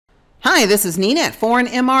Hi, this is Nina at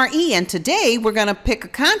ForeignMRE, and today we're going to pick a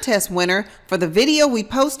contest winner for the video we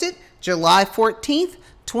posted July 14th,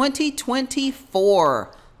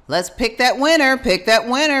 2024. Let's pick that winner, pick that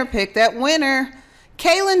winner, pick that winner.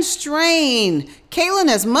 Kaylin Strain. Kaylin,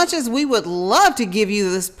 as much as we would love to give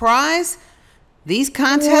you this prize, these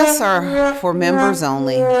contests are for members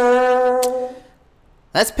only.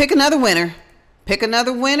 Let's pick another winner. Pick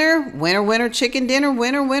another winner. Winner, winner, chicken dinner.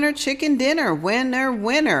 Winner, winner, chicken dinner. Winner,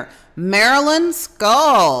 winner. Marilyn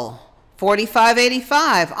Skull,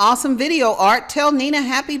 4585. Awesome video art. Tell Nina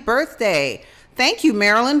happy birthday. Thank you,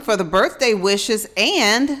 Marilyn, for the birthday wishes.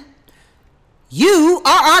 And you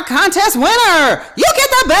are our contest winner. You get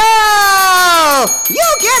the bell. You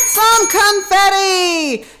get some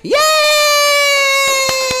confetti. Yay,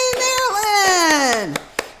 Marilyn.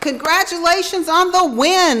 Congratulations on the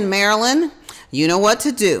win, Marilyn. You know what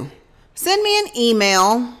to do. Send me an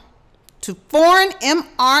email to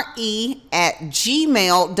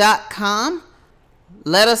ForeignMRE@gmail.com.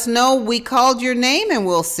 Let us know we called your name and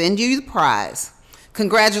we'll send you the prize.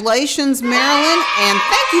 Congratulations, Marilyn, and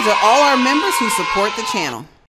thank you to all our members who support the channel.